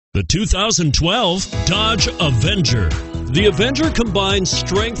The 2012 Dodge Avenger. The Avenger combines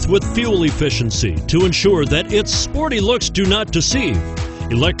strength with fuel efficiency to ensure that its sporty looks do not deceive.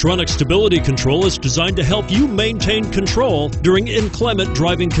 Electronic stability control is designed to help you maintain control during inclement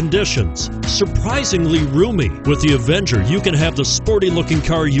driving conditions. Surprisingly roomy, with the Avenger you can have the sporty-looking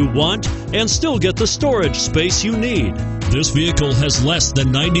car you want and still get the storage space you need. This vehicle has less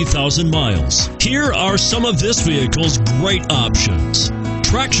than 90,000 miles. Here are some of this vehicle's great options: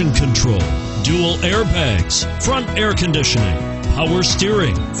 traction control, dual airbags, front air conditioning, power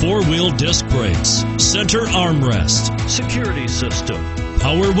steering, four-wheel disc brakes, center armrest, security system,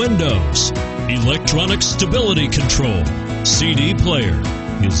 power windows, electronic stability control, CD player.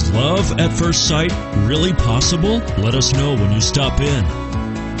 Is love at first sight really possible? Let us know when you stop in.